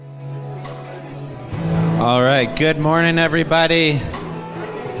All right, good morning, everybody.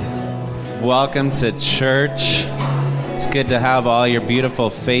 Welcome to church. It's good to have all your beautiful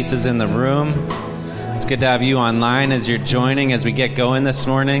faces in the room. It's good to have you online as you're joining as we get going this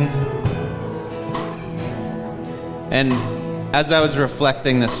morning. And as I was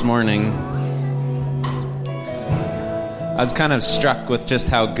reflecting this morning, I was kind of struck with just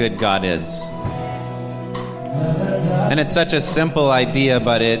how good God is. And it's such a simple idea,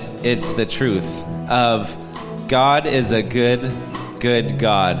 but it's the truth of God is a good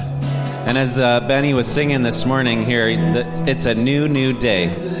God. And as Benny was singing this morning here, it's a new day.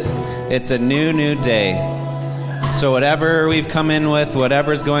 It's a new day. So whatever we've come in with,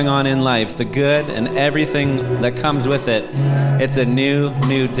 whatever's going on in life, the good and everything that comes with it, it's a new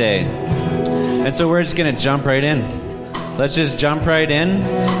day. And so we're just going to jump right in. Let's just jump right in.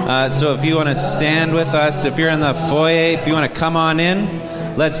 So if you want to stand with us, if you're in the foyer, if you want to come on in,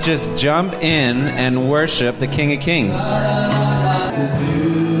 let's just jump in and worship the King of Kings. It's a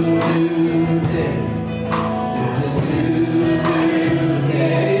new day. It's a new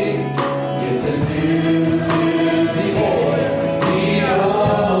day. It's a new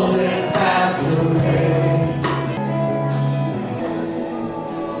behold, it's passed away.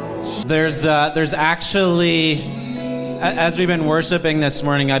 There's actually, as we've been worshiping this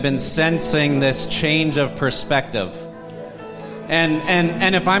morning, I've been sensing this change of perspective.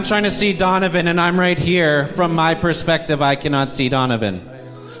 And if I'm trying to see Donovan and I'm right here, from my perspective, I cannot see Donovan.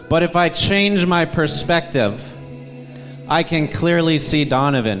 But if I change my perspective, I can clearly see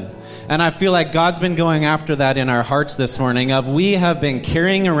Donovan. And I feel like God's been going after that in our hearts this morning, of we have been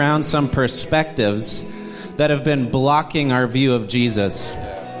carrying around some perspectives that have been blocking our view of Jesus.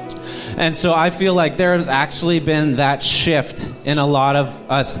 And so I feel like there has actually been that shift in a lot of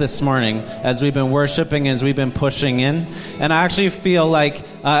us this morning as we've been worshiping, as we've been pushing in. And I actually feel like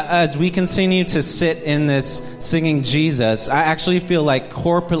as we continue to sit in this singing Jesus, I actually feel like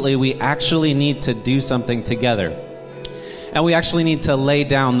corporately we actually need to do something together. And we actually need to lay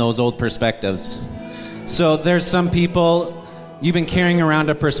down those old perspectives. So there's some people, you've been carrying around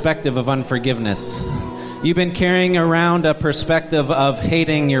a perspective of unforgiveness. You've been carrying around a perspective of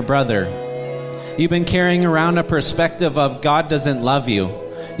hating your brother. You've been carrying around a perspective of God doesn't love you.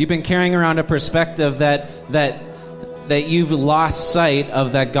 You've been carrying around a perspective that you've lost sight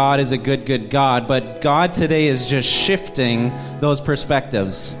of that God is a good God. But God today is just shifting those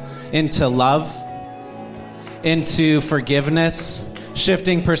perspectives into love, into forgiveness,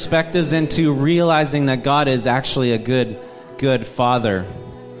 shifting perspectives into realizing that God is actually a good Father.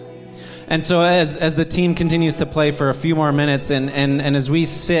 And so as the team continues to play for a few more minutes and as we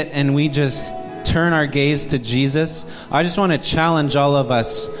sit and we just turn our gaze to Jesus, I just want to challenge all of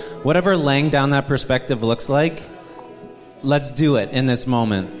us, whatever laying down that perspective looks like, let's do it in this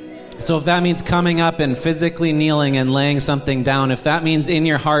moment. So if that means coming up and physically kneeling and laying something down, if that means in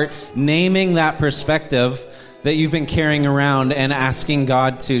your heart naming that perspective that you've been carrying around and asking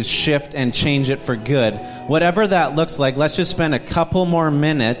God to shift and change it for good, whatever that looks like, let's just spend a couple more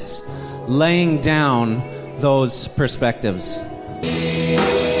minutes laying down those perspectives.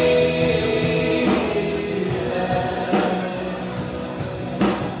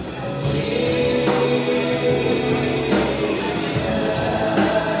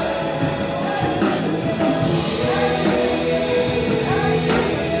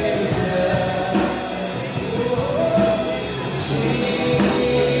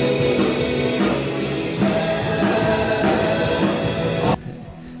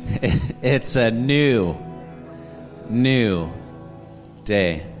 It's a new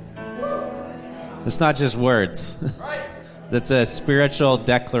day. It's not just words. That's a spiritual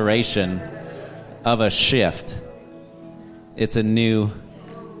declaration of a shift. It's a new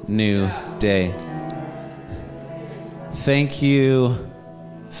day. Thank you,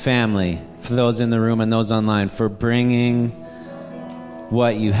 family, for those in the room and those online, for bringing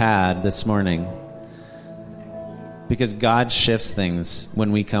what you had this morning. Because God shifts things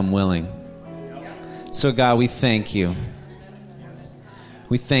when we come willing. So God, we thank you.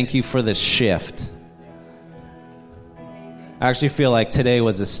 We thank you for the shift. I actually feel like today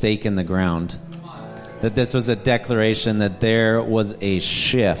was a stake in the ground. That this was a declaration that there was a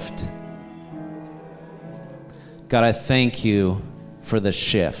shift. God, I thank you for the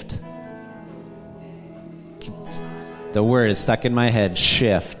shift. The word is stuck in my head,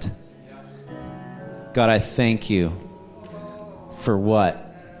 shift. God, I thank you for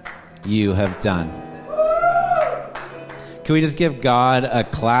what you have done. Can we just give God a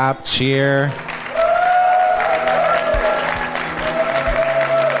clap, cheer?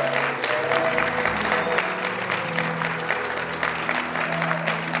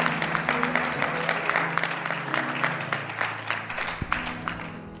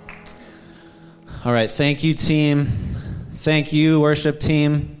 All right, thank you, team. Thank you, worship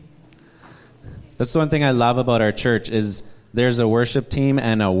team. That's the one thing I love about our church is there's a worship team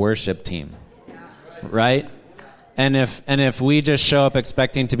and a worship team, right? And if we just show up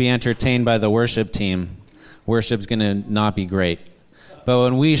expecting to be entertained by the worship team, worship's going to not be great. But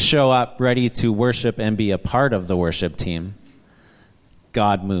when we show up ready to worship and be a part of the worship team,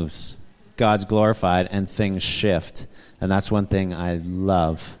 God moves. God's glorified and things shift. And that's one thing I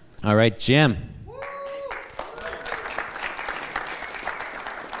love. All right, Jim.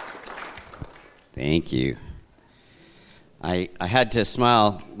 Thank you. I had to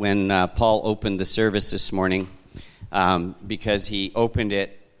smile when Paul opened the service this morning because he opened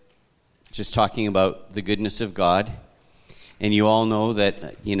it just talking about the goodness of God. And you all know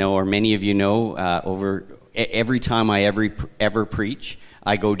that, or many of you know, every time I ever preach,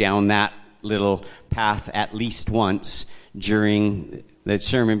 I go down that little path at least once during the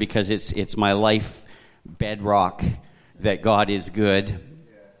sermon because it's my life bedrock that God is good.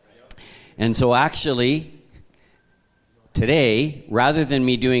 And so actually, today, rather than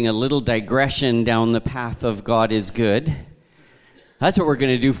me doing a little digression down the path of God is good, that's what we're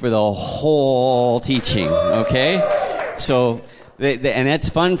going to do for the whole teaching, okay? So, and that's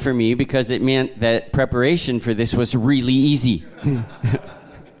fun for me because it meant that preparation for this was really easy.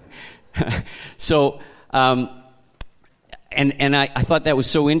 So, and I thought that was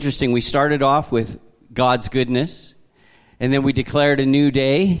so interesting. We started off with God's goodness, and then we declared a new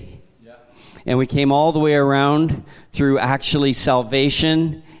day, and we came all the way around through actually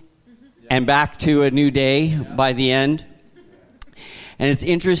salvation and back to a new day by the end. And it's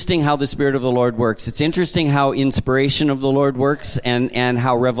interesting how the Spirit of the Lord works. It's interesting how inspiration of the Lord works and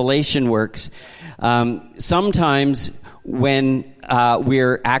how revelation works. Sometimes when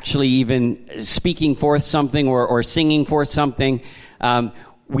we're actually even speaking forth something or singing forth something,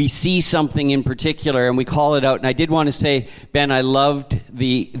 we see something in particular and we call it out. And I did want to say, Ben, I loved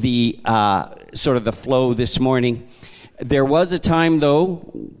the sort of the flow this morning. There was a time, though,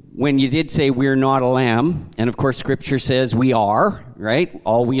 when you did say we're not a lamb, and of course Scripture says we are, right?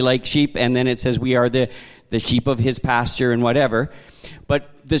 All we like sheep, and then it says we are the sheep of his pasture and whatever. But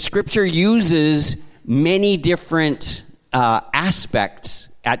the Scripture uses many different aspects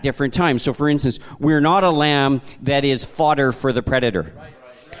at different times. So for instance, we're not a lamb that is fodder for the predator.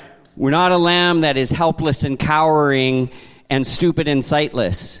 We're not a lamb that is helpless and cowering and stupid and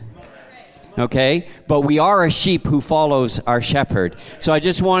sightless. Okay? But we are a sheep who follows our shepherd. So I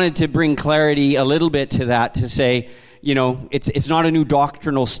just wanted to bring clarity a little bit to that to say, it's not a new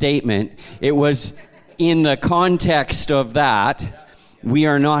doctrinal statement. It was in the context of that, we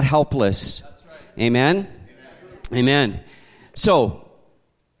are not helpless. Amen? Amen. So,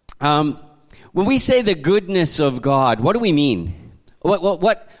 when we say the goodness of God, what do we mean?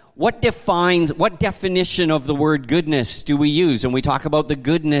 What definition of the word goodness do we use when we talk about the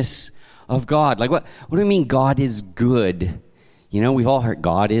goodness of God? Like what do we mean God is good? We've all heard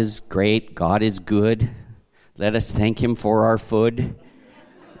God is great, God is good. Let us thank him for our food.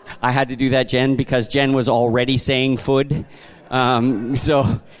 I had to do that, Jen, because Jen was already saying food.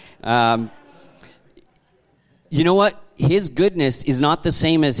 You know what? His goodness is not the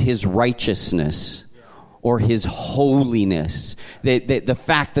same as his righteousness or his holiness. The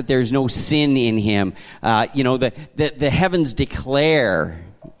fact that there's no sin in him. The heavens declare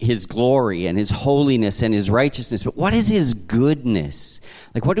his glory and his holiness and his righteousness. But what is his goodness?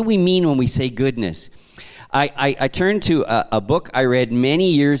 Like, what do we mean when we say goodness? I turned to a book I read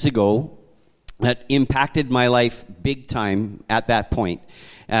many years ago that impacted my life big time at that point.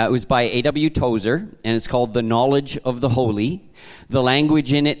 It was by A.W. Tozer, and it's called The Knowledge of the Holy. The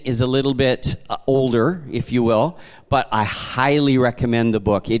language in it is a little bit older, if you will, but I highly recommend the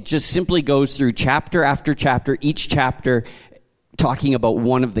book. It just simply goes through chapter after chapter, each chapter talking about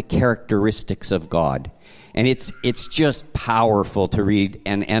one of the characteristics of God. And it's just powerful to read,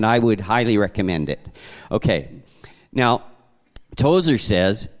 and I would highly recommend it. Okay, now, Tozer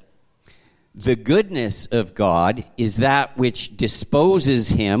says, the goodness of God is that which disposes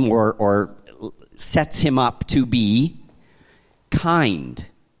him or sets him up to be kind,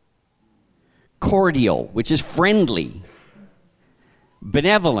 cordial, which is friendly,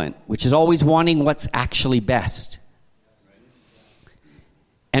 benevolent, which is always wanting what's actually best,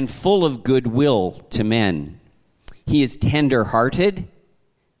 and full of goodwill to men. He is tender-hearted.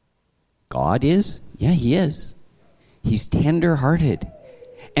 God is? Yeah, he is. He's tender-hearted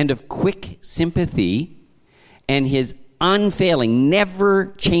and of quick sympathy, and his unfailing,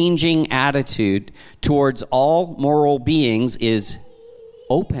 never-changing attitude towards all moral beings is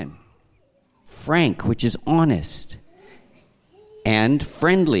open, frank, which is honest, and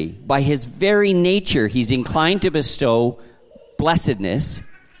friendly. By his very nature, he's inclined to bestow blessedness.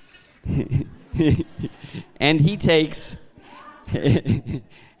 And he takes... Hey,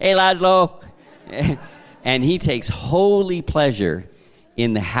 Laszlo! And he takes holy pleasure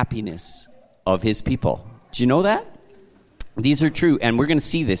in the happiness of his people. Do you know that? These are true, and we're going to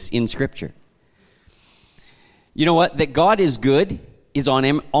see this in Scripture. You know what? That God is good is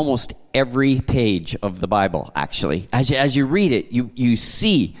on almost every page of the Bible, actually. As you read it, you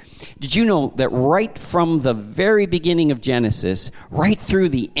see. Did you know that right from the very beginning of Genesis, right through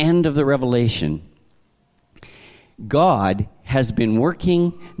the end of the Revelation, God has been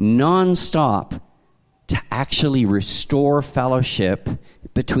working nonstop to actually restore fellowship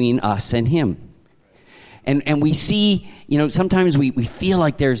between us and him. And we see, sometimes we feel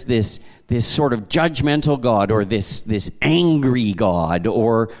like there's this sort of judgmental God or this angry God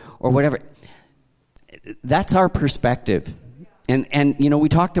or whatever. That's our perspective. And we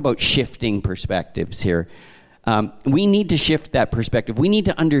talked about shifting perspectives here. We need to shift that perspective. We need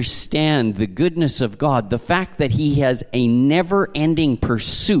to understand the goodness of God, the fact that he has a never-ending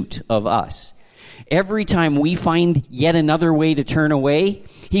pursuit of us. Every time we find yet another way to turn away,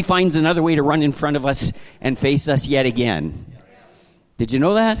 he finds another way to run in front of us and face us yet again. Did you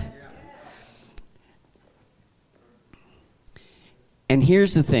know that? And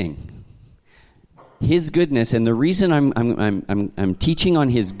here's the thing. His goodness, and the reason I'm teaching on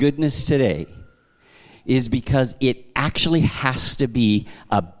his goodness today is because it actually has to be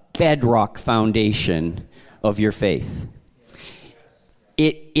a bedrock foundation of your faith.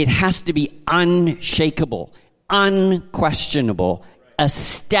 It has to be unshakable, unquestionable,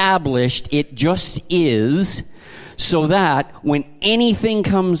 established. It just is, so that when anything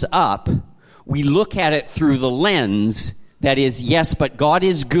comes up, we look at it through the lens that is, yes, but God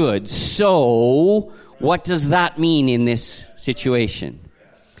is good. So what does that mean in this situation?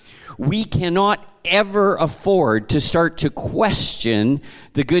 We cannot ever afford to start to question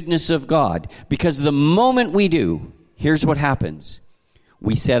the goodness of God, because the moment we do, here's what happens.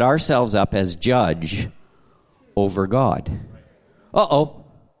 We set ourselves up as judge over God. Uh-oh.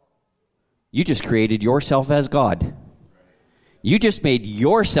 You just created yourself as God. You just made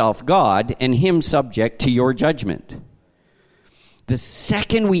yourself God and him subject to your judgment. The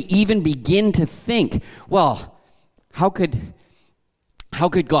second we even begin to think, well, how could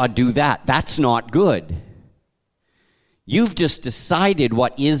God do that? That's not good. You've just decided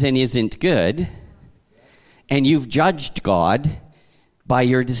what is and isn't good, and you've judged God by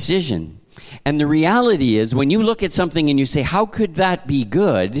your decision. And the reality is, when you look at something and you say, how could that be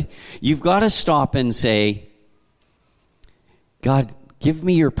good? You've got to stop and say, God, give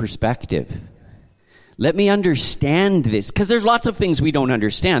me your perspective. Let me understand this. Because there's lots of things we don't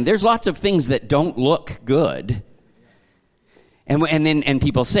understand. There's lots of things that don't look good. And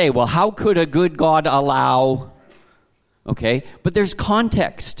people say, well, how could a good God allow? Okay, but there's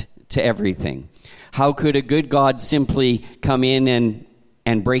context to everything. How could a good God simply come in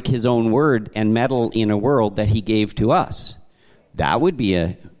and break his own word and meddle in a world that he gave to us? That would be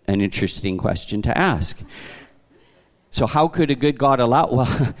an interesting question to ask. So how could a good God allow?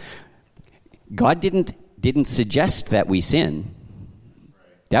 Well, God didn't suggest that we sin.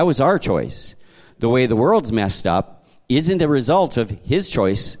 That was our choice. The way the world's messed up isn't a result of his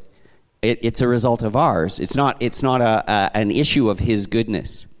choice. It's a result of ours. It's not an issue of his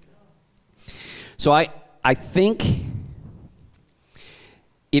goodness. So I think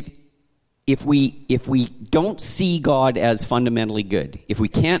if we don't see God as fundamentally good, if we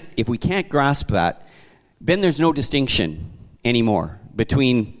can't grasp that, then there's no distinction anymore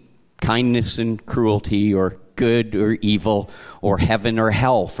between kindness and cruelty, or good or evil, or heaven or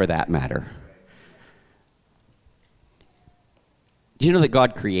hell, for that matter. Do you know that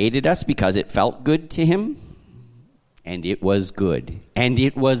God created us because it felt good to him? And it was good. And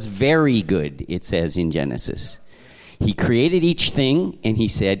it was very good, it says in Genesis. He created each thing, and he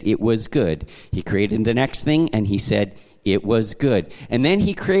said it was good. He created the next thing, and he said it was good. And then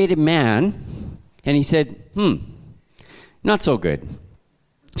he created man, and he said, not so good.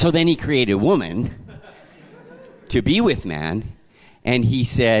 So then he created woman to be with man, and he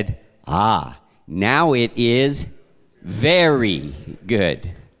said, now it is very good,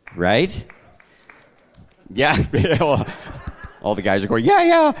 right? Yeah. All the guys are going,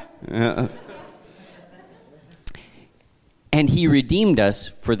 yeah. And he redeemed us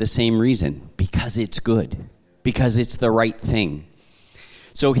for the same reason, because it's good, because it's the right thing.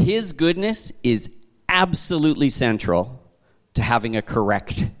 So his goodness is absolutely central to having a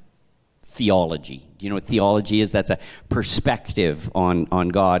correct theology. Do you know what theology is? That's a perspective on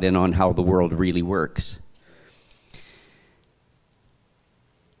God and on how the world really works.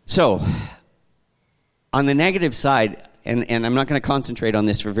 So, on the negative side, and I'm not going to concentrate on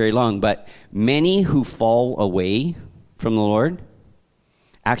this for very long, but many who fall away from the Lord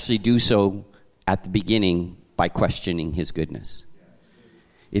actually do so at the beginning by questioning his goodness.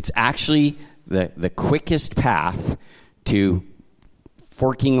 It's actually the quickest path to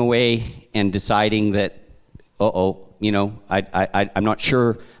forking away and deciding that, I'm not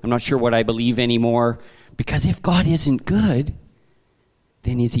sure what I believe anymore. Because if God isn't good,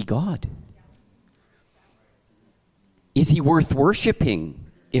 then is he God? Is he worth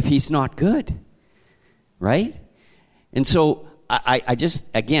worshiping if he's not good? Right? And so I just,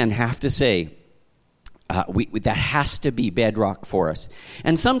 again, have to say, that has to be bedrock for us.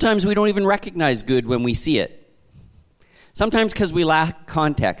 And sometimes we don't even recognize good when we see it. Sometimes because we lack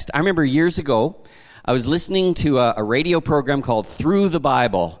context. I remember years ago, I was listening to a radio program called Through the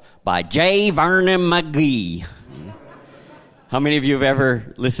Bible by J. Vernon McGee. How many of you have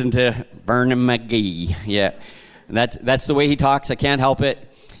ever listened to Vernon McGee? Yeah, that's the way he talks. I can't help it.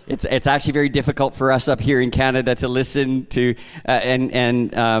 It's actually very difficult for us up here in Canada to listen to,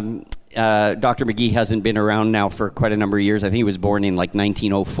 Dr. McGee hasn't been around now for quite a number of years. I think he was born in like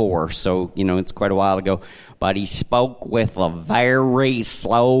 1904, so, it's quite a while ago. But he spoke with a very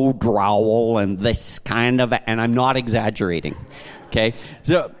slow drawl and this kind of, and I'm not exaggerating, okay?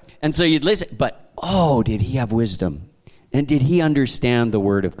 So you'd listen, but, did he have wisdom? And did he understand the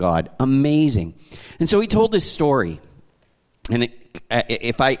Word of God? Amazing. And so he told this story, and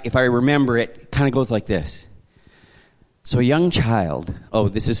if I remember it kind of goes like this. So a young child,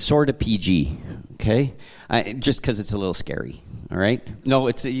 this is sort of PG, okay? Just because it's a little scary, all right?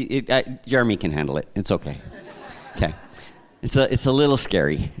 No, Jeremy can handle it. It's okay. Okay. It's a little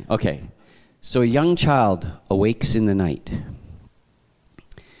scary. Okay. So a young child awakes in the night,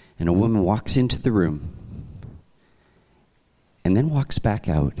 and a woman walks into the room, and then walks back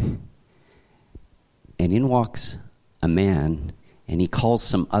out, and in walks a man, and he calls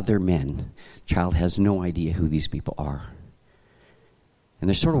some other men. Child has no idea who these people are. And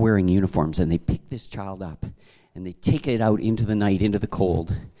they're sort of wearing uniforms, and they pick this child up, and they take it out into the night, into the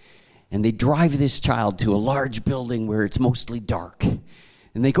cold, and they drive this child to a large building where it's mostly dark.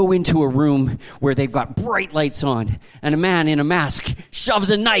 And they go into a room where they've got bright lights on, and a man in a mask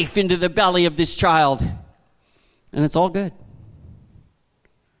shoves a knife into the belly of this child. And it's all good.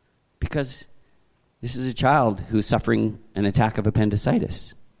 Because this is a child who's suffering an attack of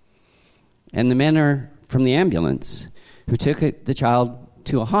appendicitis. And the men are from the ambulance who took the child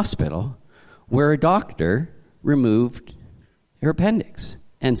to a hospital where a doctor removed her appendix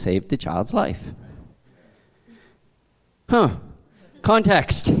and saved the child's life.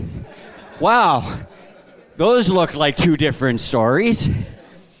 Context. Wow. Those look like two different stories.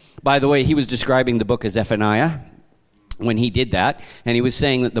 By the way, he was describing the book of Zephaniah when he did that, and he was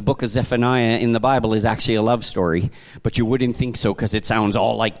saying that the book of Zephaniah in the Bible is actually a love story, but you wouldn't think so because it sounds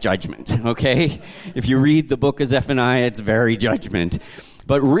all like judgment, okay? If you read the book of Zephaniah, it's very judgment.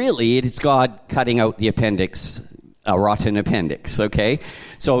 But really, it's God cutting out the appendix, a rotten appendix, okay?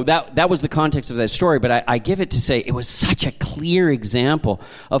 So that was the context of that story, but I give it to say it was such a clear example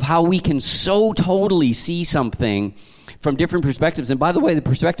of how we can so totally see something from different perspectives. And by the way, the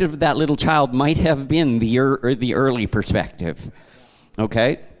perspective of that little child might have been the early perspective,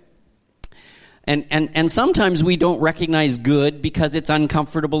 okay? And sometimes we don't recognize good because it's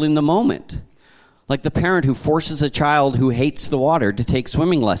uncomfortable in the moment. Like the parent who forces a child who hates the water to take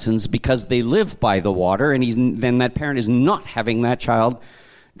swimming lessons because they live by the water, and then that parent is not having that child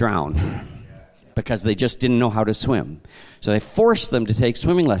drown because they just didn't know how to swim. So they force them to take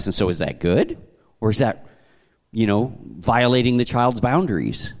swimming lessons. So is that good? Or is that, violating the child's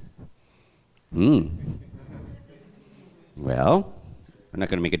boundaries? Well, I'm not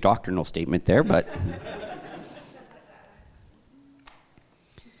going to make a doctrinal statement there, but...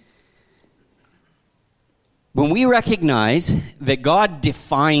 When we recognize that God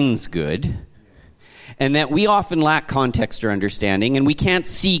defines good, and that we often lack context or understanding, and we can't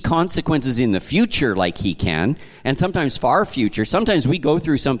see consequences in the future like he can, and sometimes far future, sometimes we go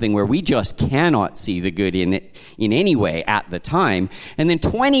through something where we just cannot see the good in it in any way at the time, and then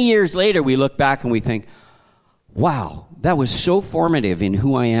 20 years later we look back and we think, wow, that was so formative in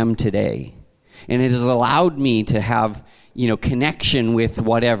who I am today, and it has allowed me to have connection with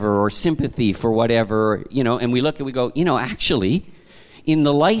whatever, or sympathy for whatever, and we look and we go, actually, in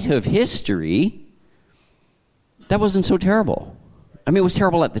the light of history, that wasn't so terrible. I mean, it was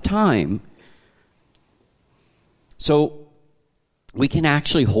terrible at the time. So we can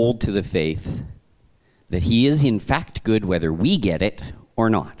actually hold to the faith that he is in fact good whether we get it or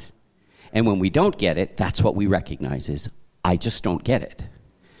not. And when we don't get it, that's what we recognize is, I just don't get it.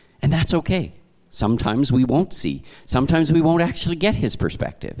 And that's okay. Sometimes we won't see. Sometimes we won't actually get his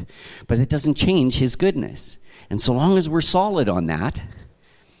perspective. But it doesn't change his goodness. And so long as we're solid on that,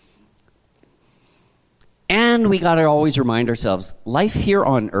 and we got to always remind ourselves, life here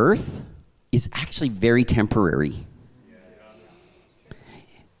on earth is actually very temporary.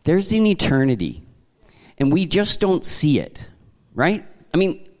 There's an eternity, and we just don't see it, right? I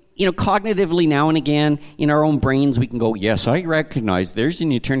mean, cognitively now and again, in our own brains, we can go, yes, I recognize there's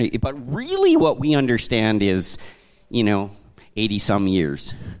an eternity. But really what we understand is, 80-some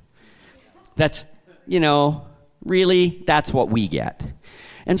years. That's, really, that's what we get.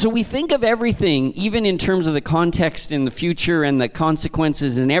 And so we think of everything, even in terms of the context in the future and the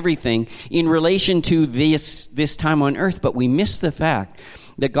consequences and everything, in relation to this time on earth, but we miss the fact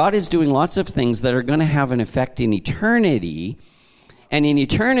that God is doing lots of things that are going to have an effect in eternity, and in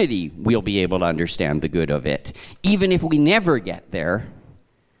eternity we'll be able to understand the good of it, even if we never get there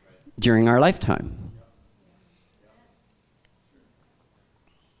during our lifetime.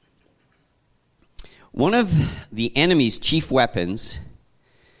 One of the enemy's chief weapons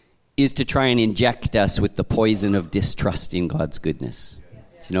is to try and inject us with the poison of distrust in God's goodness.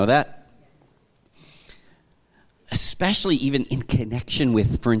 Do you know that? Especially even in connection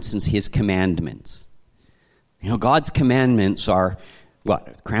with, for instance, his commandments. God's commandments are,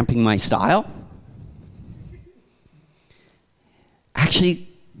 what, cramping my style? Actually,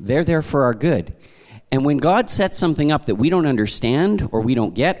 they're there for our good. And when God sets something up that we don't understand or we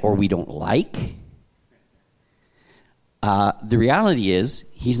don't get or we don't like, the reality is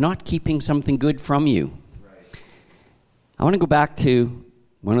he's not keeping something good from you. I want to go back to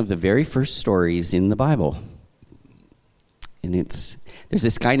one of the very first stories in the Bible. And there's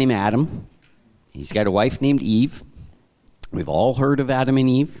this guy named Adam. He's got a wife named Eve. We've all heard of Adam and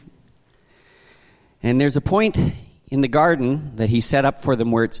Eve. And there's a point in the garden that he set up for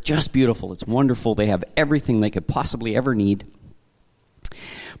them where it's just beautiful. It's wonderful. They have everything they could possibly ever need.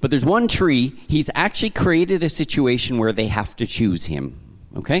 But there's one tree. He's actually created a situation where they have to choose him.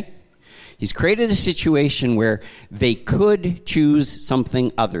 Okay? He's created a situation where they could choose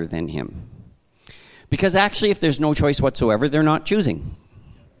something other than him. Because actually, if there's no choice whatsoever, they're not choosing.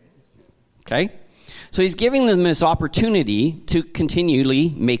 Okay? So he's giving them this opportunity to continually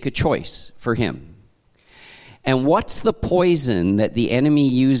make a choice for him. And what's the poison that the enemy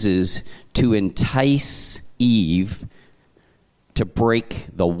uses to entice Eve to break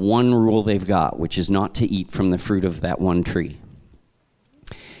the one rule they've got, which is not to eat from the fruit of that one tree?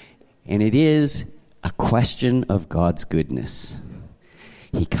 And it is a question of God's goodness.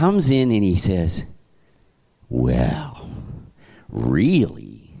 He comes in and he says, well,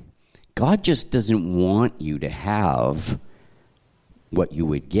 really, God just doesn't want you to have what you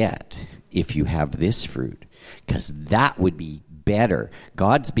would get if you have this fruit, because that would be better.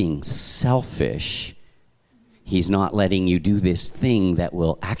 God's being selfish. He's not letting you do this thing that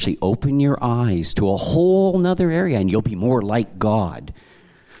will actually open your eyes to a whole nother area, and you'll be more like God.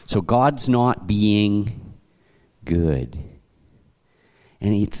 So God's not being good.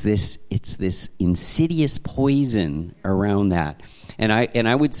 And it's this insidious poison around that. And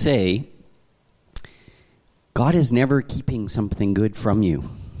I would say, God is never keeping something good from you.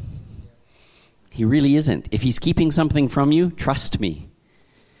 He really isn't. If he's keeping something from you, trust me,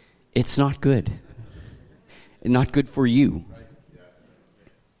 it's not good. Not good for you.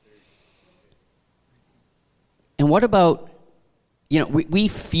 And what about, we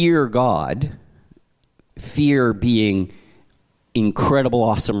fear God, fear being incredible,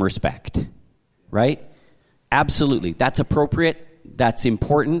 awesome respect, right? Absolutely. That's appropriate. That's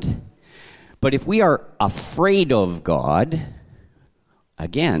important. But if we are afraid of God,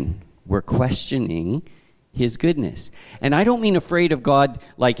 again, we're questioning his goodness. And I don't mean afraid of God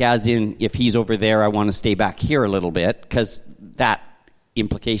like as in, if he's over there, I want to stay back here a little bit, because that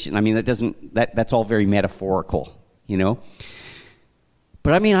implication, that's all very metaphorical,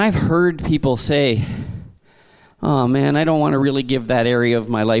 But I've heard people say, oh man, I don't want to really give that area of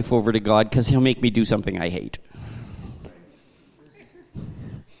my life over to God because he'll make me do something I hate.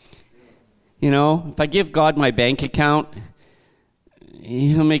 If I give God my bank account,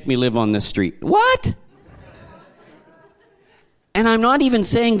 he'll make me live on the street. What? And I'm not even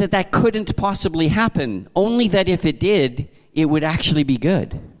saying that couldn't possibly happen, only that if it did, it would actually be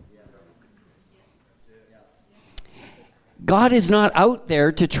good. God is not out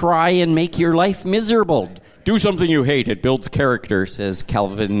there to try and make your life miserable. Do something you hate. It builds character, says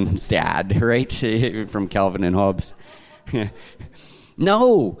Calvin's dad, right? From Calvin and Hobbes.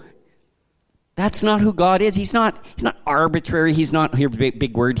 No. That's not who God is. He's not arbitrary. He's not, here,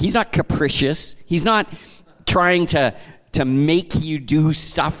 big word, he's not capricious. He's not trying to to make you do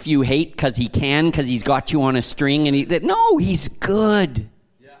stuff you hate because he can, because he's got you on a string. No, he's good.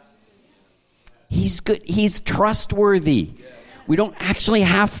 He's good. He's trustworthy. We don't actually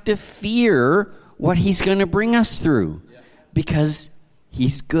have to fear what he's going to bring us through because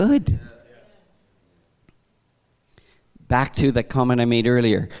he's good. Back to the comment I made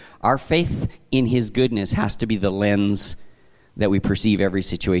earlier. Our faith in his goodness has to be the lens that we perceive every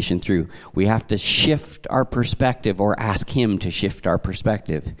situation through. We have to shift our perspective or ask him to shift our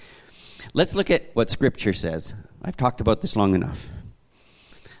perspective. Let's look at what Scripture says. I've talked about this long enough.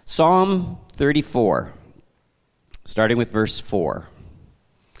 Psalm 34, starting with verse 4.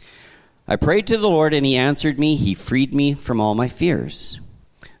 I prayed to the Lord, and he answered me. He freed me from all my fears.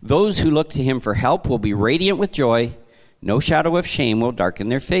 Those who look to him for help will be radiant with joy. No shadow of shame will darken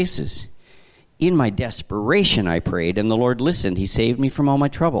their faces. In my desperation I prayed, and the Lord listened. He saved me from all my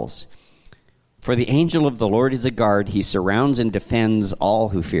troubles. For the angel of the Lord is a guard. He surrounds and defends all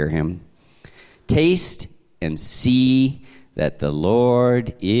who fear him. Taste and see that the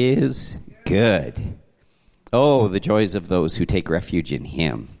Lord is good. Oh, the joys of those who take refuge in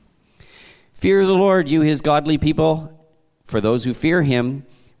him. Fear the Lord, you his godly people. For those who fear him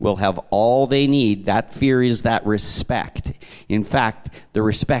will have all they need. That fear is that respect. In fact, the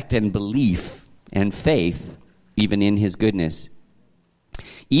respect and belief and faith even in his goodness.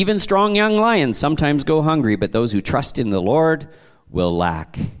 Even strong young lions sometimes go hungry, but those who trust in the Lord will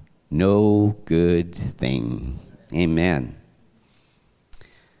lack no good thing. Amen.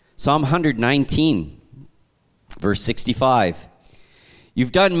 Psalm 119, verse 65.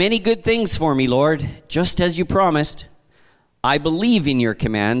 You've done many good things for me, Lord, just as you promised. I believe in your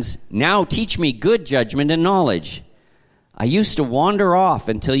commands. Now teach me good judgment and knowledge. I used to wander off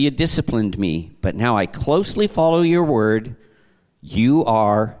until you disciplined me, but now I closely follow your word. You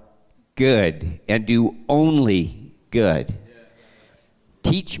are good and do only good.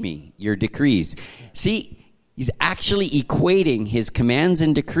 Teach me your decrees. See, he's actually equating his commands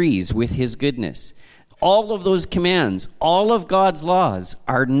and decrees with his goodness. All of those commands, all of God's laws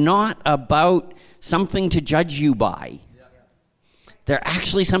are not about something to judge you by. They're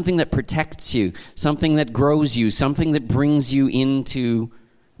actually something that protects you, something that grows you, something that brings you into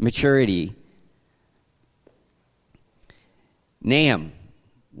maturity. Nahum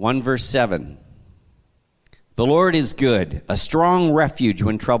 1 verse 7. The Lord is good, a strong refuge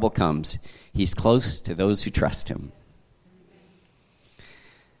when trouble comes. He's close to those who trust him.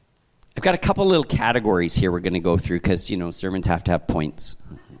 I've got a couple little categories here we're going to go through because, sermons have to have points.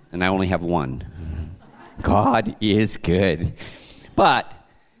 And I only have one. God is good. But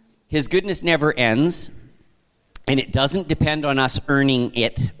his goodness never ends. And it doesn't depend on us earning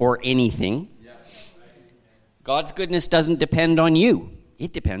it or anything. God's goodness doesn't depend on you.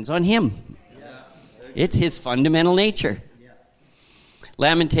 It depends on him. It's his fundamental nature.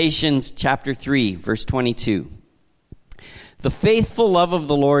 Lamentations chapter 3, verse 22. The faithful love of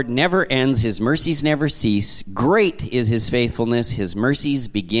the Lord never ends. His mercies never cease. Great is his faithfulness. His mercies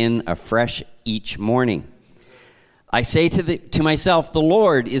begin afresh each morning. I say to myself, the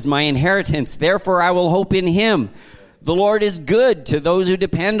Lord is my inheritance. Therefore I will hope in him. The Lord is good to those who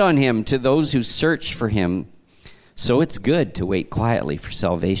depend on him, to those who search for him. So it's good to wait quietly for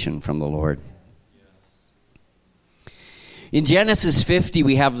salvation from the Lord. In Genesis 50,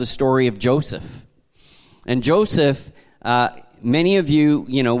 we have the story of Joseph. And Joseph, many of you,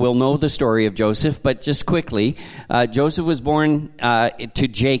 will know the story of Joseph, but just quickly, Joseph was born to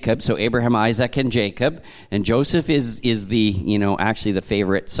Jacob, so Abraham, Isaac, and Jacob. And Joseph is the, actually the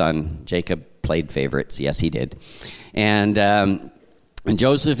favorite son. Jacob played favorites. Yes, he did. And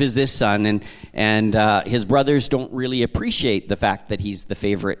Joseph is this son, and his brothers don't really appreciate the fact that he's the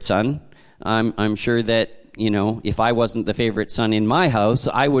favorite son. I'm sure that, if I wasn't the favorite son in my house,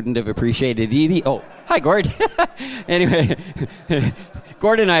 I wouldn't have appreciated it. Oh, hi, Gord. Anyway,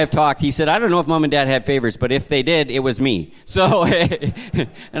 Gord and I have talked. He said, I don't know if mom and dad had favorites, but if they did, it was me. So,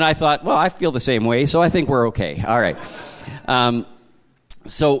 and I thought, well, I feel the same way, so I think we're okay. All right.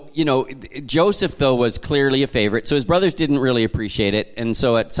 So, Joseph, though, was clearly a favorite, so his brothers didn't really appreciate it, and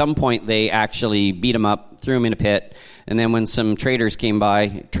so at some point they actually beat him up, threw him in a pit, and then when some traders came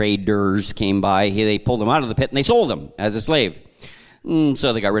by, they pulled him out of the pit and they sold him as a slave.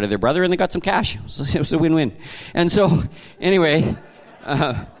 So they got rid of their brother and they got some cash. So it was a win-win. And so, anyway,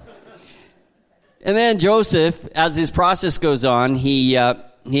 and then Joseph, as his process goes on, he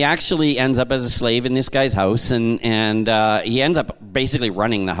actually ends up as a slave in this guy's house, and he ends up basically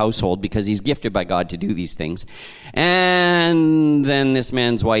running the household because he's gifted by God to do these things. And then this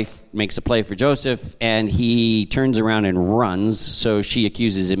man's wife makes a play for Joseph, and he turns around and runs, so she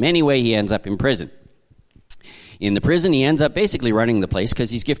accuses him anyway. He ends up in prison. in the prison. He ends up basically running the place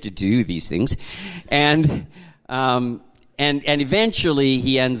because he's gifted to do these things. And eventually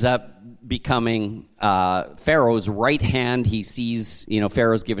he ends up becoming Pharaoh's right hand. He sees,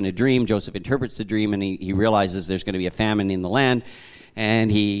 Pharaoh's given a dream. Joseph interprets the dream, and he realizes there's going to be a famine in the land.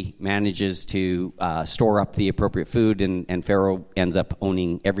 And he manages to store up the appropriate food, and Pharaoh ends up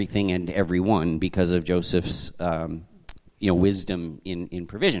owning everything and everyone because of Joseph's wisdom in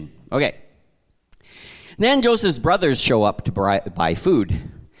provision. Okay. Then Joseph's brothers show up to buy food.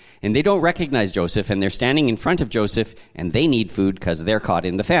 And they don't recognize Joseph, and they're standing in front of Joseph, and they need food because they're caught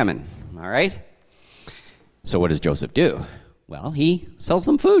in the famine. All right? So what does Joseph do? Well, he sells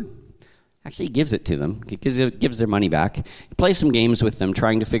them food. Actually, he gives it to them. He gives their money back. He plays some games with them,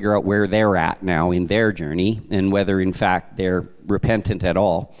 trying to figure out where they're at now in their journey and whether, in fact, they're repentant at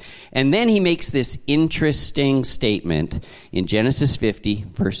all. And then he makes this interesting statement in Genesis 50,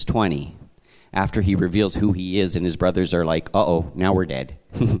 verse 20, after he reveals who he is, and his brothers are like, uh-oh, now we're dead.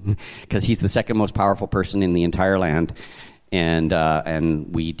 Because he's the second most powerful person in the entire land,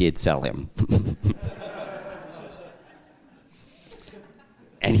 and we did sell him.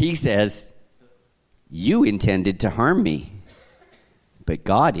 And he says, you intended to harm me, but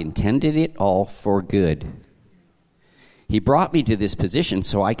God intended it all for good. He brought me to this position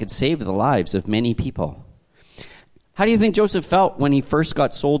so I could save the lives of many people. How do you think Joseph felt when he first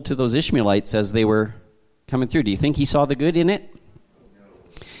got sold to those Ishmaelites as they were coming through? Do you think he saw the good in it?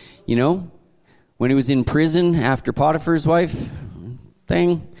 When he was in prison after Potiphar's wife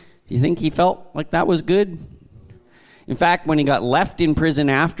thing, do you think he felt like that was good? In fact, when he got left in prison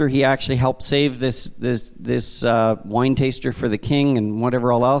after he actually helped save this wine taster for the king and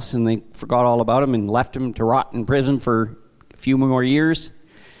whatever all else, and they forgot all about him and left him to rot in prison for a few more years, do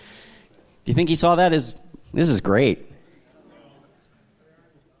you think he saw that as, this is great?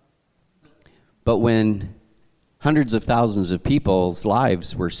 But when hundreds of thousands of people's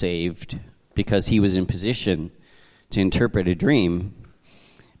lives were saved because he was in position to interpret a dream,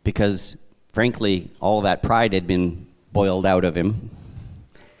 because, frankly, all that pride had been boiled out of him,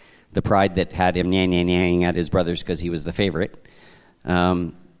 the pride that had him nyang at his brothers because he was the favorite,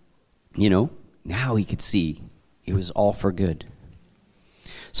 now he could see it was all for good.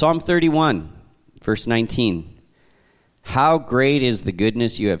 Psalm 31, verse 19. How great is the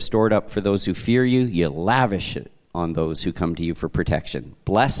goodness you have stored up for those who fear you. You lavish it on those who come to you for protection,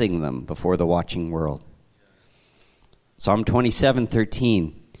 blessing them before the watching world. Psalm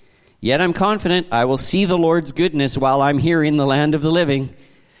 27:13. Yet I'm confident I will see the Lord's goodness while I'm here in the land of the living.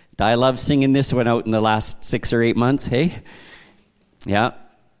 I love singing this one out in the last 6 or 8 months, hey? Yeah.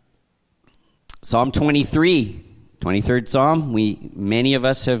 Psalm 23, 23rd Psalm. Many of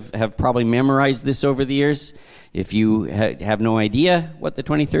us have probably memorized this over the years. If you have no idea what the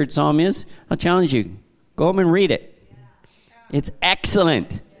 23rd Psalm is, I'll challenge you. Go home and read it. It's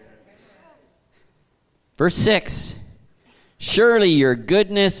excellent. Verse 6. Surely your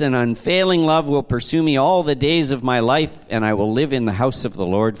goodness and unfailing love will pursue me all the days of my life, and I will live in the house of the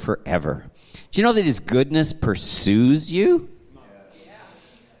Lord forever. Do you know that his goodness pursues you?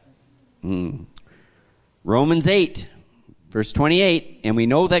 Romans 8, verse 28. And we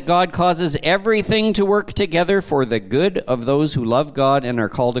know that God causes everything to work together for the good of those who love God and are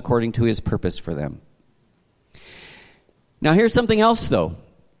called according to his purpose for them. Now here's something else, though.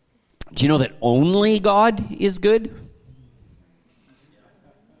 Do you know that only God is good?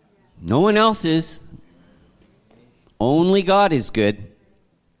 No one else is. Only God is good.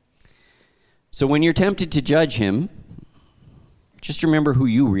 So when you're tempted to judge him, just remember who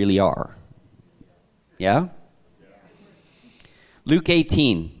you really are. Yeah? Luke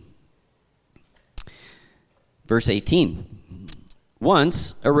 18, verse 18.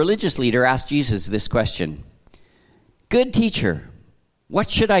 Once, a religious leader asked Jesus this question. Good teacher,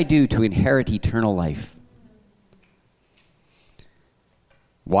 what should I do to inherit eternal life?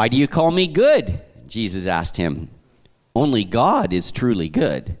 Why do you call me good? Jesus asked him. Only God is truly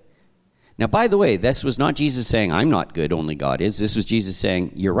good. Now, by the way, this was not Jesus saying, I'm not good, only God is. This was Jesus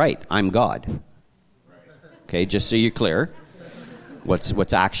saying, you're right, I'm God. Okay, just so you're clear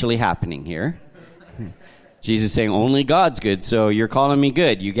what's actually happening here. Jesus saying, only God's good, so you're calling me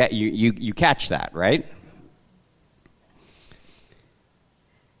good. You catch that, right?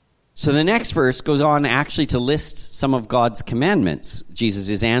 So the next verse goes on actually to list some of God's commandments. Jesus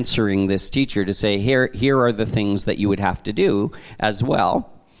is answering this teacher to say, here are the things that you would have to do as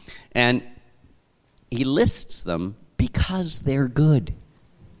well. And he lists them because they're good.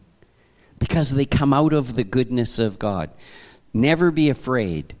 Because they come out of the goodness of God. Never be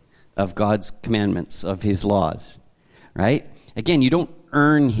afraid of God's commandments, of his laws. Right? Again, you don't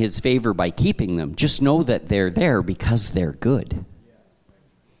earn his favor by keeping them. Just know that they're there because they're good.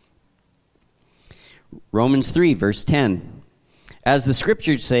 Romans 3, verse 10. As the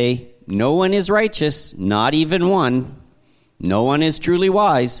scriptures say, no one is righteous, not even one. No one is truly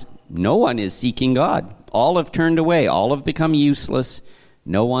wise. No one is seeking God. All have turned away. All have become useless.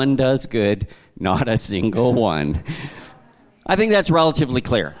 No one does good, not a single one. I think that's relatively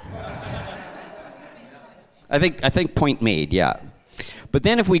clear. I think point made, yeah. But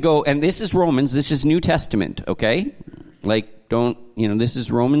then if we go, and this is Romans, this is New Testament, okay? Like, this is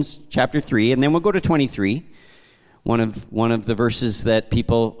Romans chapter 3, and then we'll go to 23, one of the verses that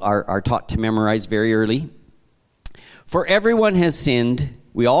people are taught to memorize very early. For everyone has sinned,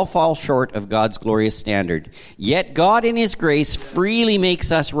 we all fall short of God's glorious standard. Yet God in his grace freely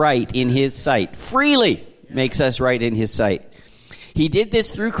makes us right in his sight. Freely makes us right in his sight. He did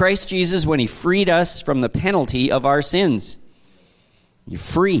this through Christ Jesus when he freed us from the penalty of our sins. You're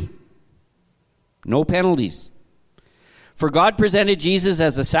free. No penalties. For God presented Jesus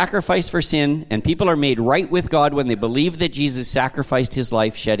as a sacrifice for sin, and people are made right with God when they believe that Jesus sacrificed his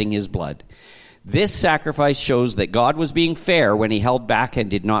life, shedding his blood. This sacrifice shows that God was being fair when he held back and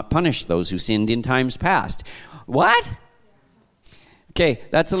did not punish those who sinned in times past. What? Okay,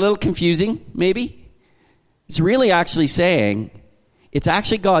 that's a little confusing, maybe. It's really actually saying it's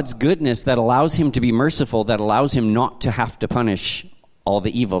actually God's goodness that allows him to be merciful, that allows him not to have to punish all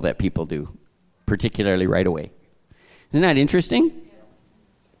the evil that people do, particularly right away. Isn't that interesting?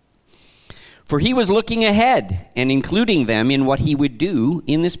 For he was looking ahead and including them in what he would do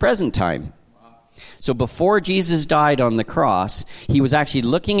in this present time. So before Jesus died on the cross, he was actually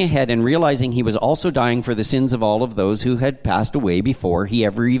looking ahead and realizing he was also dying for the sins of all of those who had passed away before he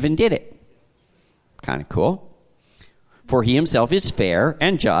ever even did it. Kind of cool. For he himself is fair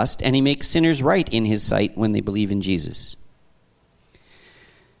and just, and he makes sinners right in his sight when they believe in Jesus.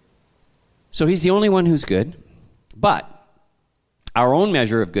 So he's the only one who's good. But our own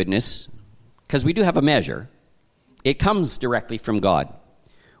measure of goodness, because we do have a measure, it comes directly from God.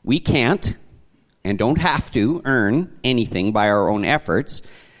 We can't and don't have to earn anything by our own efforts,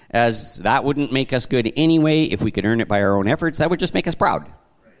 as that wouldn't make us good anyway. If we could earn it by our own efforts, that would just make us proud.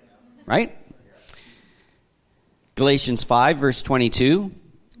 Right? Galatians 5, verse 22,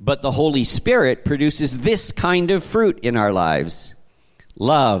 but the Holy Spirit produces this kind of fruit in our lives: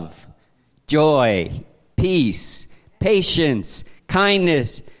 love, joy, peace, patience,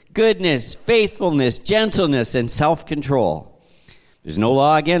 kindness, goodness, faithfulness, gentleness, and self-control. There's no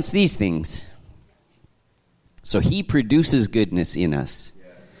law against these things. So he produces goodness in us,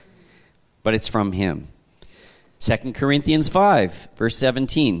 but it's from him. 2 Corinthians 5, verse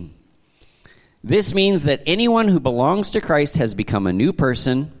 17. This means that anyone who belongs to Christ has become a new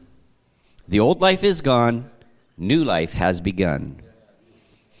person. The old life is gone. New life has begun.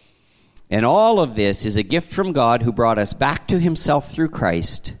 And all of this is a gift from God who brought us back to himself through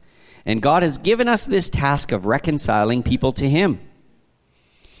Christ. And God has given us this task of reconciling people to him.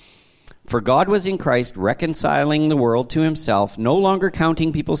 For God was in Christ reconciling the world to himself, no longer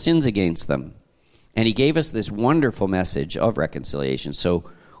counting people's sins against them. And he gave us this wonderful message of reconciliation. So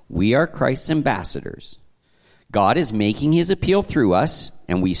we are Christ's ambassadors. God is making his appeal through us,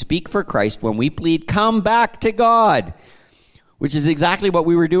 and we speak for Christ when we plead, come back to God, which is exactly what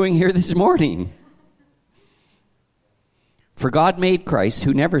we were doing here this morning. For God made Christ,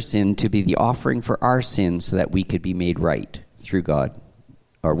 who never sinned, to be the offering for our sins so that we could be made right through God,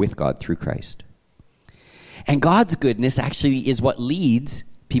 or with God through Christ. And God's goodness actually is what leads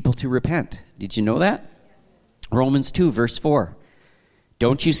people to repent. Did you know that? Romans 2, verse 4.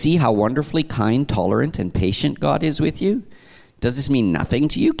 Don't you see how wonderfully kind, tolerant, and patient God is with you? Does this mean nothing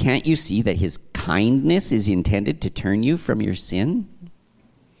to you? Can't you see that his kindness is intended to turn you from your sin?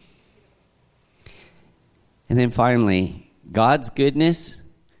 And then finally, God's goodness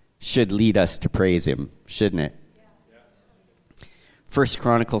should lead us to praise him, shouldn't it? 1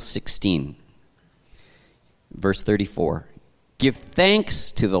 Chronicles 16, verse 34. Give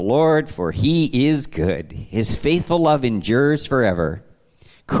thanks to the Lord, for he is good. His faithful love endures forever.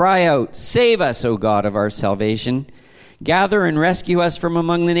 Cry out, save us, O God of our salvation. Gather and rescue us from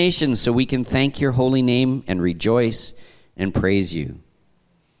among the nations so we can thank your holy name and rejoice and praise you.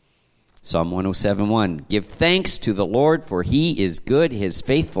 Psalm 107:1. Give thanks to the Lord, for he is good. His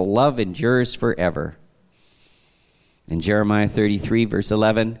faithful love endures forever. In Jeremiah 33, verse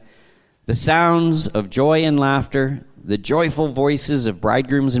 11, the sounds of joy and laughter, the joyful voices of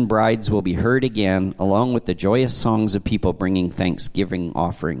bridegrooms and brides will be heard again, along with the joyous songs of people bringing thanksgiving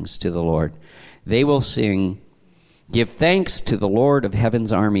offerings to the Lord. They will sing, give thanks to the Lord of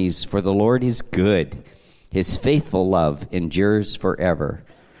heaven's armies, for the Lord is good. His faithful love endures forever.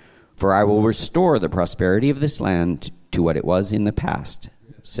 For I will restore the prosperity of this land to what it was in the past,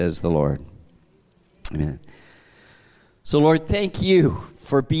 says the Lord. Amen. So, Lord, thank you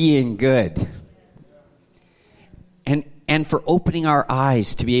for being good. And for opening our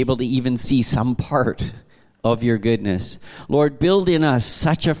eyes to be able to even see some part of your goodness. Lord, build in us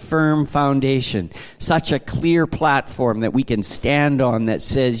such a firm foundation, such a clear platform that we can stand on that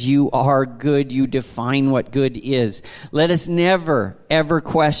says you are good, you define what good is. Let us never, ever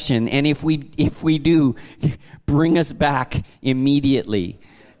question, and if we do, bring us back immediately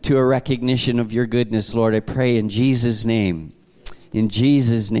to a recognition of your goodness, Lord. I pray in Jesus' name. In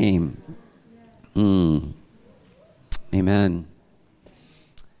Jesus' name. Amen.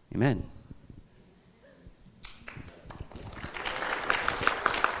 Amen.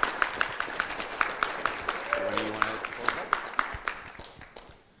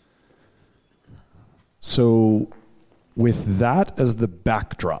 So, with that as the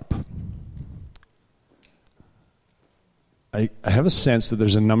backdrop, I have a sense that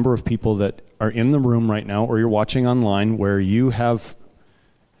there's a number of people that are in the room right now, or you're watching online, where you have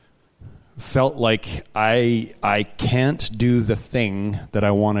felt like I can't do the thing that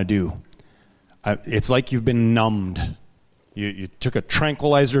I want to do. It's like you've been numbed. You took a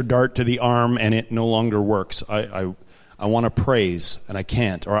tranquilizer dart to the arm and it no longer works. I want to praise and I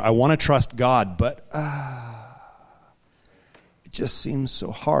can't. Or I want to trust God, but it just seems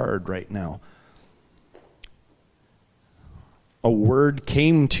so hard right now. A word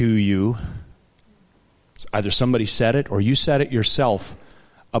came to you. Either somebody said it or you said it yourself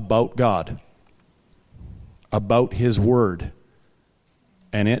about God, about His Word,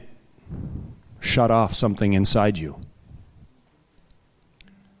 and it shut off something inside you.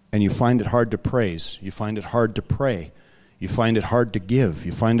 And you find it hard to praise. You find it hard to pray. You find it hard to give.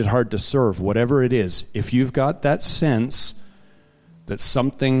 You find it hard to serve, whatever it is. If you've got that sense that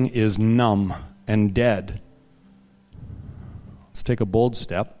something is numb and dead, let's take a bold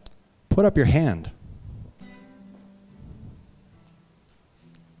step. Put up your hand.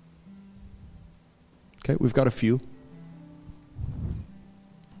 Okay, we've got a few.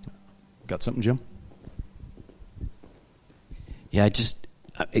 Got something, Jim? Yeah,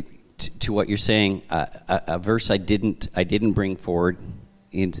 to what you're saying, a verse I didn't bring forward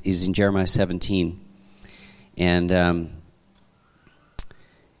is in Jeremiah 17, and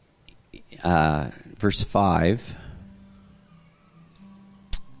verse 5.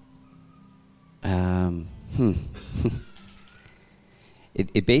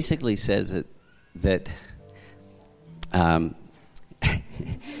 It basically says that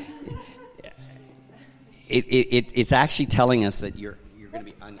it's actually telling us that you're going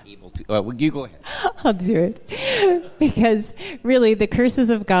to be unable to. You go ahead. I'll do it. Because really, the curses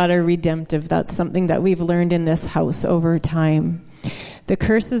of God are redemptive. That's something that we've learned in this house over time. The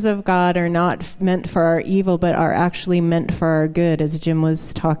curses of God are not meant for our evil, but are actually meant for our good, as Jim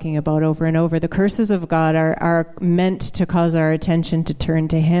was talking about over and over. The curses of God are meant to cause our attention to turn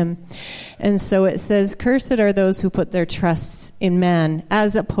to Him. And so it says, cursed are those who put their trust in man,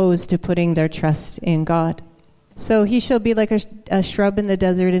 as opposed to putting their trust in God. So he shall be like a shrub in the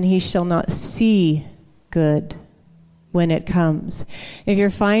desert, and he shall not see good when it comes. If you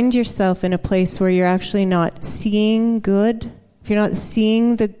find yourself in a place where you're actually not seeing good, if you're not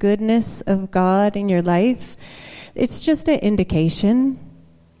seeing the goodness of God in your life, it's just an indication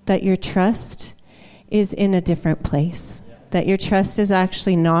that your trust is in a different place, that your trust is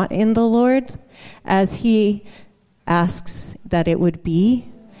actually not in the Lord as He asks that it would be.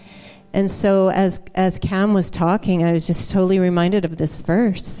 And so as Cam was talking, I was just totally reminded of this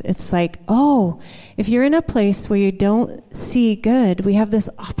verse. It's like, oh, if you're in a place where you don't see good, we have this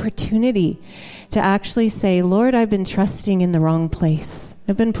opportunity to actually say, Lord, I've been trusting in the wrong place.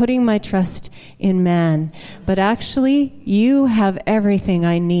 I've been putting my trust in man. But actually, you have everything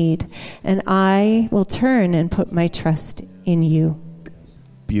I need, and I will turn and put my trust in you.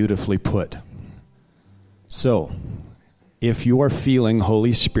 Beautifully put. So, if you are feeling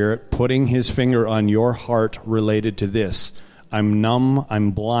Holy Spirit putting His finger on your heart related to this, I'm numb,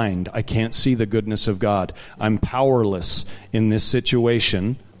 I'm blind, I can't see the goodness of God, I'm powerless in this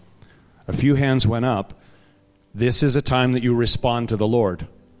situation, a few hands went up. This is a time that you respond to the Lord.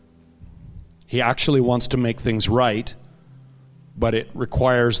 He actually wants to make things right, but it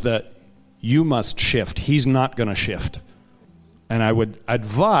requires that you must shift. He's not going to shift. And I would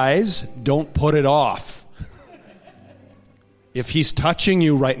advise, don't put it off. If He's touching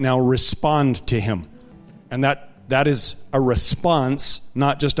you right now, respond to Him. And that is a response,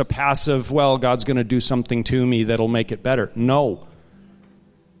 not just a passive, well, God's going to do something to me that'll make it better. No.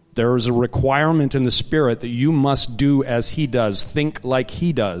 There is a requirement in the Spirit that you must do as He does, think like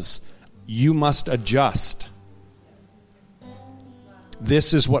He does. You must adjust.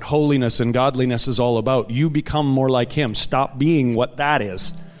 This is what holiness and godliness is all about. You become more like Him. Stop being what that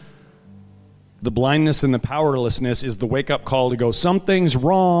is. The blindness and the powerlessness is the wake-up call to go, something's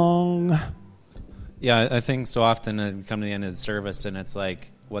wrong. Yeah, I think so often we come to the end of the service and it's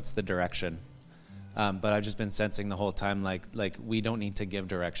like, what's the direction? But I've just been sensing the whole time, like we don't need to give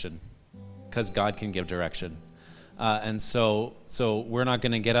direction because God can give direction. And so we're not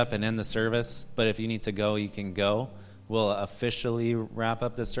going to get up and end the service, but if you need to go, you can go. We'll officially wrap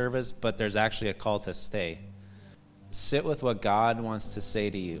up the service, but there's actually a call to stay. Sit with what God wants to say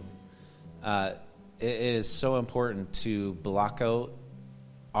to you. It is so important to block out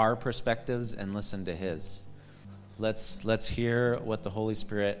our perspectives and listen to His. Let's hear what the Holy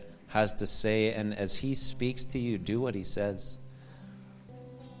Spirit has to say, and as He speaks to you, do what He says.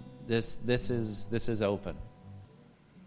 This is open.